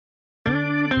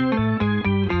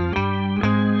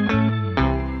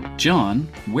John,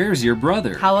 where's your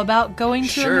brother? How about going to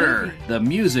Sure, a movie? the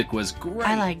music was great.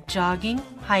 I like jogging,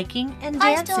 hiking, and dancing.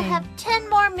 I still have 10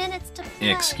 more minutes to play.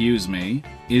 Excuse me,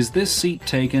 is this seat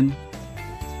taken?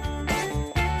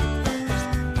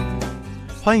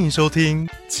 欢迎收听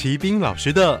齐斌老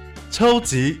师的超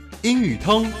级英语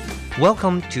通。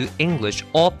Welcome to English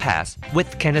All Pass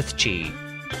with Kenneth Chi.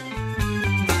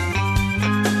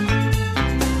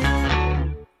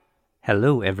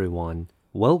 Hello everyone.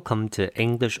 Welcome to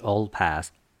English All Pass.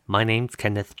 My name's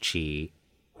Kenneth Chi.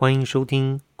 欢迎收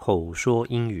听口说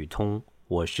英语通，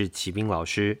我是齐斌老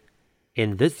师。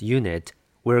In this unit,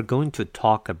 we're going to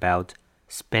talk about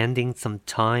spending some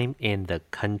time in the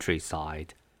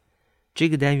countryside. 这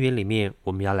个单元里面，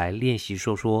我们要来练习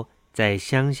说在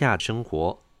乡下生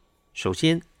活。首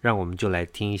先，让我们就来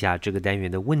听一下这个单元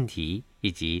的问题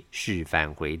以及示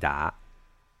范回答。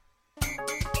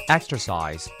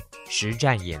Exercise 实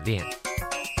战演练。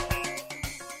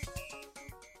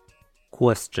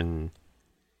Question: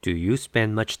 Do you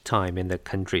spend much time in the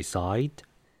countryside?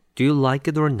 Do you like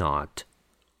it or not?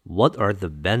 What are the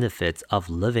benefits of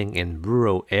living in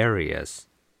rural areas?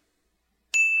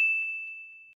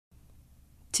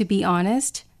 To be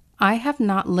honest, I have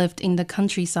not lived in the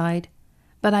countryside,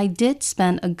 but I did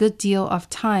spend a good deal of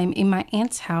time in my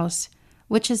aunt's house,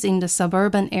 which is in the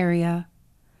suburban area.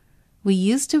 We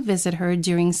used to visit her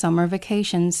during summer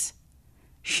vacations.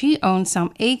 She owned some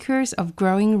acres of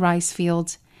growing rice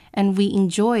fields, and we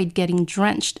enjoyed getting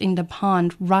drenched in the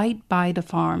pond right by the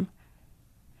farm.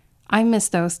 I miss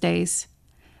those days.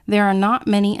 There are not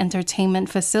many entertainment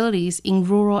facilities in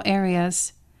rural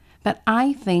areas, but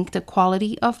I think the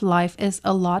quality of life is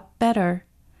a lot better.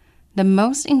 The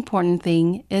most important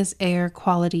thing is air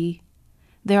quality.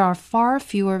 There are far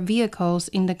fewer vehicles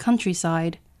in the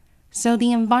countryside, so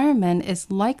the environment is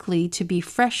likely to be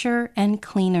fresher and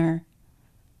cleaner.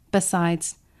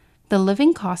 Besides, the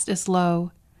living cost is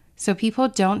low, so people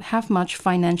don't have much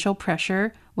financial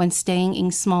pressure when staying in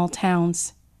small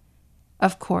towns.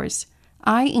 Of course,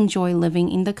 I enjoy living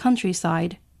in the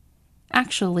countryside.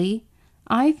 Actually,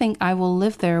 I think I will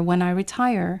live there when I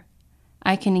retire.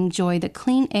 I can enjoy the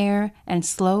clean air and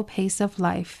slow pace of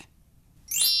life.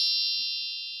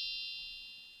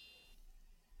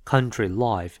 Country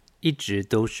life 一直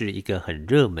都是一个很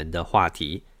热门的话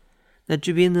题。那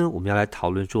这边呢，我们要来讨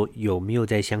论说有没有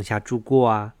在乡下住过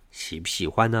啊？喜不喜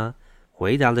欢呢？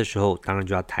回答的时候当然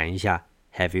就要谈一下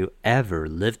Have you ever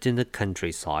lived in the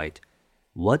countryside?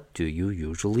 What do you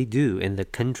usually do in the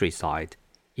countryside?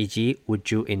 以及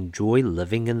Would you enjoy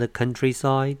living in the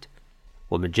countryside?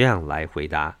 我们这样来回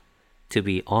答 To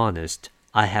be honest,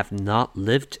 I have not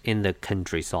lived in the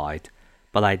countryside,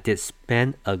 but I did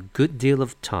spend a good deal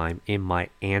of time in my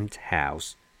aunt's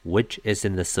house, which is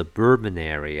in the suburban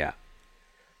area.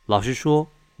 老实说，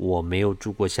我没有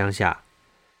住过乡下，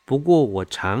不过我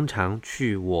常常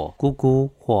去我姑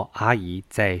姑或阿姨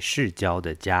在市郊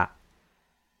的家。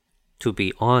To be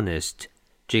honest,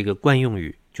 这个惯用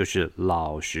语就是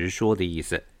老实说的意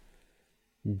思。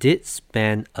Did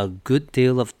spend a good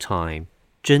deal of time,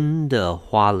 真的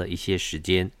花了一些时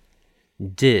间。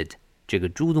Did 这个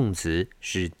助动词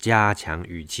是加强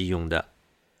语气用的。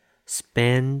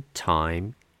Spend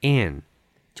time in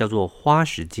叫做花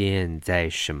时间在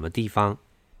什么地方。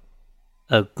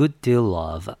A good deal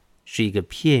of 是一个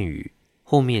片语，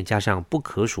后面加上不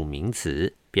可数名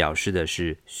词，表示的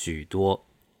是许多。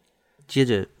接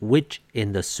着 which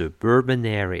in the suburban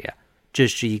area 这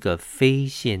是一个非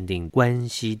限定关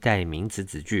系代名词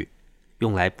子句，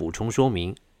用来补充说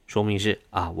明，说明是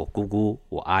我姑姑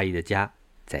我阿姨的家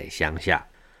在乡下。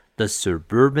 The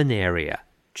suburban area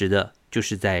指的就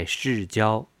是在市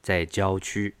郊，在郊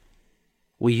区。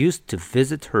 We used to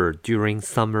visit her during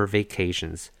summer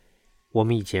vacations. 我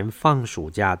们以前放暑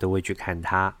假都会去看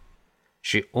她。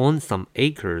 She owned some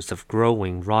acres of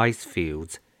growing rice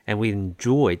fields, and we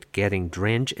enjoyed getting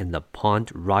drenched in the pond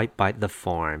right by the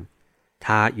farm.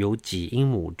 她有几英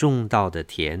亩种稻的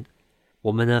田，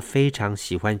我们呢非常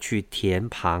喜欢去田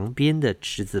旁边的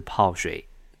池子泡水。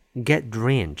 Get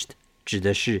drenched 指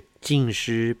的是浸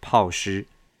湿泡湿，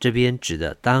这边指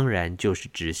的当然就是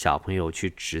指小朋友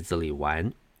去池子里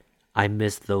玩。 I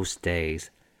miss those days.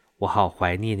 我好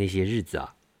怀念那些日子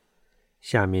啊。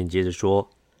下面接着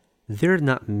说 There are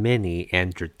not many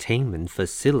entertainment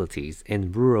facilities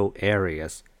in rural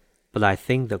areas, but I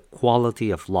think the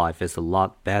quality of life is a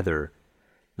lot better.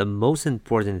 The most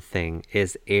important thing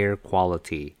is air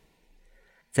quality.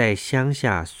 在乡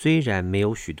下虽然没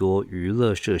有许多娱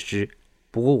乐设施，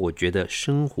不过我觉得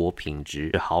生活品质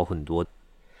是好很多。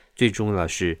最重要的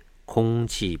是空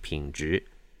气品质。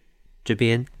这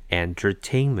边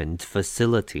entertainment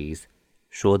facilities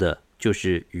说的就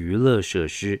是娱乐设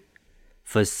施。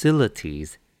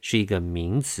Facilities 是一个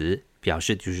名词，表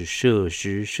示就是设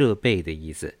施设备的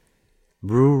意思。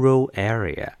Rural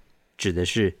area 指的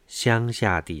是乡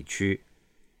下地区。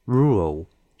Rural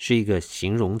是一个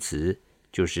形容词，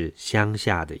就是乡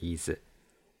下的意思。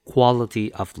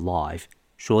Quality of life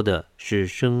说的是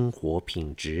生活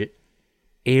品质。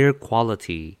Air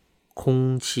quality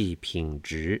空气品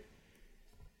质。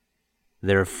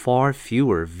There are far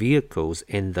fewer vehicles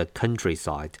in the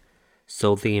countryside,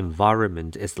 so the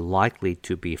environment is likely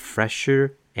to be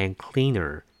fresher and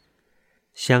cleaner.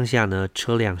 乡下呢，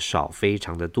车辆少非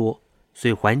常的多，所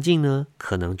以环境呢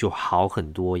可能就好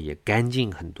很多，也干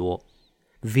净很多。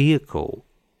Vehicle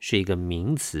是一个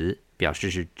名词，表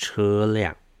示是车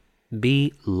辆。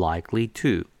Be likely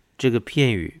to 这个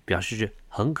片语表示是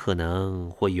很可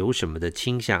能或有什么的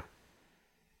倾向。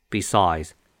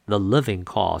Besides, the living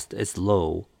cost is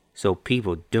low, so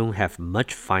people don't have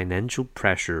much financial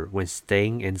pressure when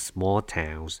staying in small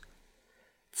towns.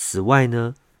 此外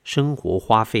呢，生活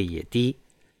花费也低，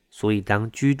所以当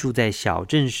居住在小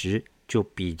镇时，就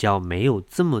比较没有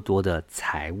这么多的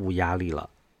财务压力了。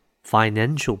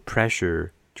Financial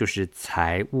pressure 就是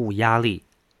财务压力。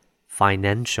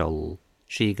Financial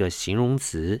是一个形容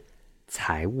词，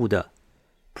财务的。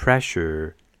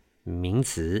Pressure 名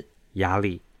词，压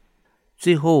力。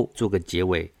最后做个结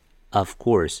尾。Of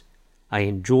course, I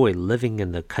enjoy living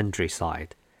in the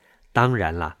countryside. 当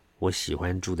然啦，我喜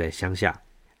欢住在乡下。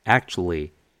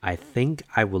Actually, I think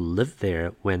I will live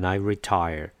there when I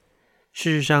retire.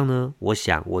 事实上呢，我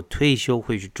想我退休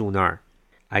会去住那儿。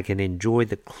I can enjoy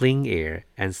the clean air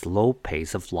and slow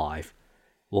pace of life.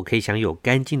 我可以享有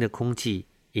干净的空气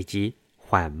以及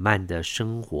缓慢的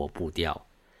生活步调。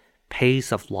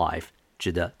Pace of life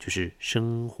指的就是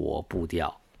生活步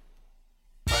调。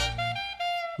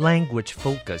Language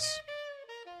focus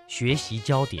学习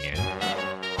焦点。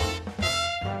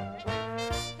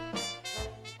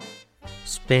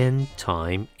Spend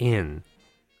time in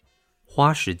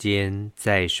花时间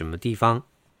在什么地方？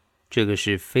这个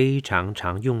是非常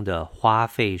常用的花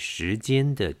费时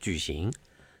间的句型。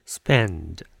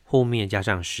Spend 后面加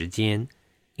上时间，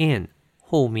 in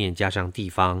后面加上地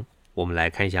方。我们来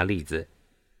看一下例子。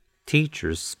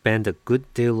Teachers spend a good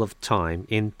deal of time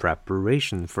in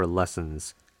preparation for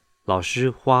lessons. 老师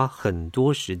花很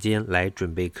多时间来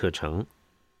准备课程。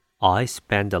I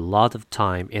spend a lot of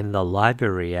time in the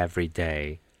library every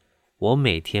day. 我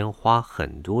每天花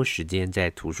很多时间在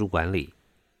图书馆里。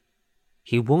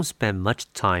He won't spend much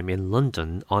time in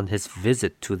London on his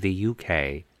visit to the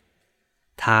UK.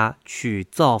 他去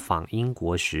造访英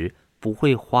国时不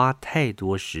会花太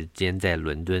多时间在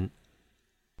伦敦。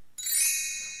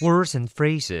Words and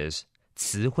phrases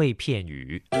词汇片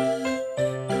语。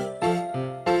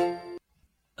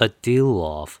A deal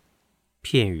of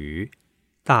片语，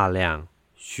大量，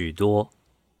许多。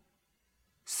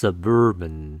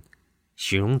Suburban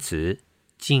形容词，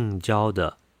近郊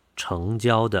的，城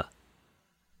郊的。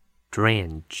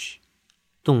Drench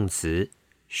动词，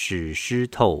使湿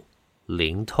透，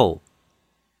淋透。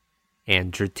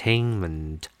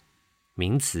Entertainment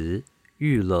名词，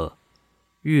娱乐，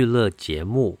娱乐节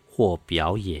目或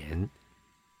表演。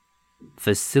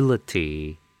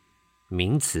Facility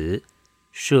名词，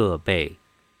设备。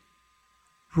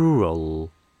Rural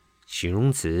形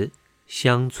容词，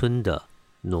乡村的，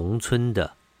农村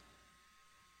的。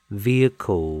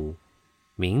Vehicle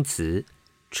名词，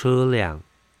车辆，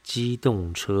机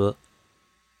动车。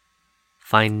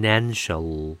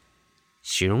Financial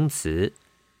形容词，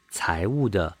财务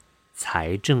的，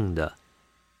财政的。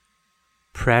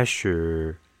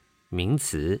Pressure 名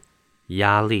词，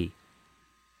压力。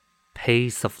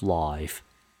Pace of life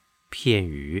片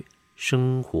语，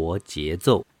生活节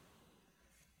奏。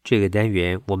这个单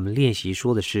元我们练习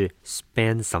说的是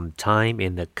spend some time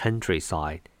in the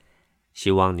countryside， 希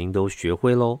望您都学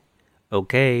会咯。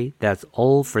Okay, that's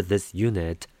all for this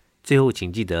unit. 最后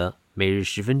请记得每日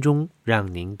10分钟，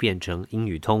让您变成英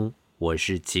语通。我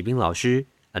是齐斌老师。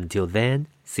Until then,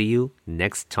 see you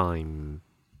next time.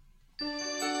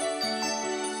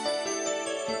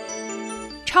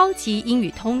 超级英语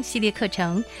通系列课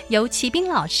程由齐斌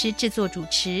老师制作主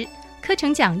持，课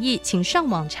程讲义请上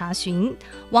网查询，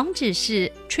网址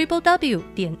是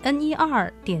www.ner.gov.tw